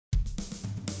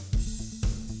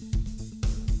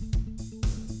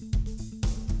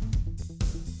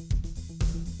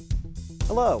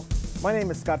Hello, my name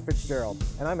is Scott Fitzgerald,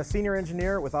 and I'm a senior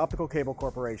engineer with Optical Cable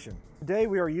Corporation. Today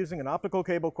we are using an Optical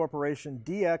Cable Corporation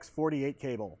DX48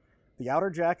 cable. The outer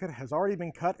jacket has already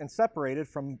been cut and separated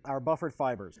from our buffered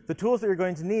fibers. The tools that you're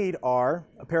going to need are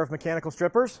a pair of mechanical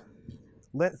strippers,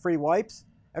 lint-free wipes,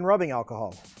 and rubbing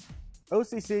alcohol.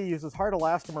 OCC uses hard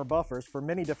elastomer buffers for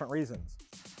many different reasons.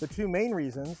 The two main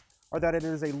reasons are that it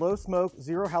is a low-smoke,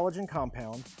 zero-halogen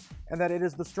compound, and that it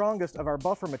is the strongest of our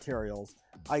buffer materials,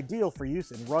 ideal for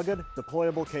use in rugged,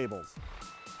 deployable cables.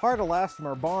 Hard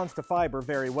elastomer bonds to fiber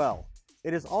very well.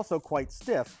 It is also quite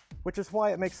stiff, which is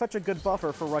why it makes such a good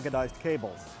buffer for ruggedized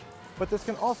cables. But this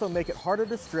can also make it harder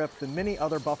to strip than many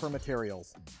other buffer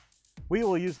materials. We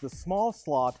will use the small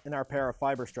slot in our pair of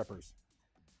fiber strippers.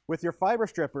 With your fiber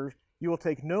strippers, you will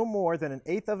take no more than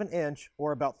 1/8 of an inch,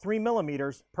 or about 3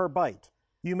 millimeters, per bite.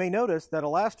 You may notice that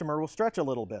elastomer will stretch a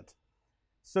little bit,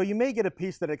 so you may get a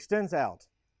piece that extends out.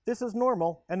 This is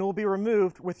normal and will be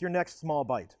removed with your next small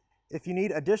bite. If you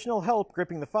need additional help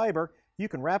gripping the fiber, you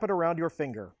can wrap it around your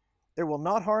finger. It will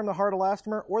not harm the hard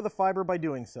elastomer or the fiber by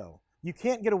doing so. You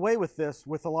can't get away with this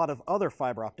with a lot of other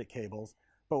fiber optic cables,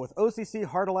 but with OCC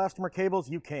hard elastomer cables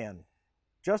you can.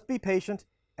 Just be patient,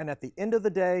 and at the end of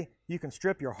the day, you can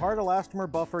strip your hard elastomer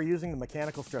buffer using the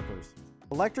mechanical strippers.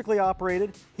 Electrically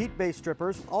operated, heat-based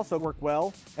strippers also work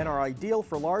well and are ideal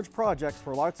for large projects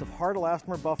where lots of hard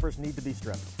elastomer buffers need to be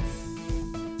stripped.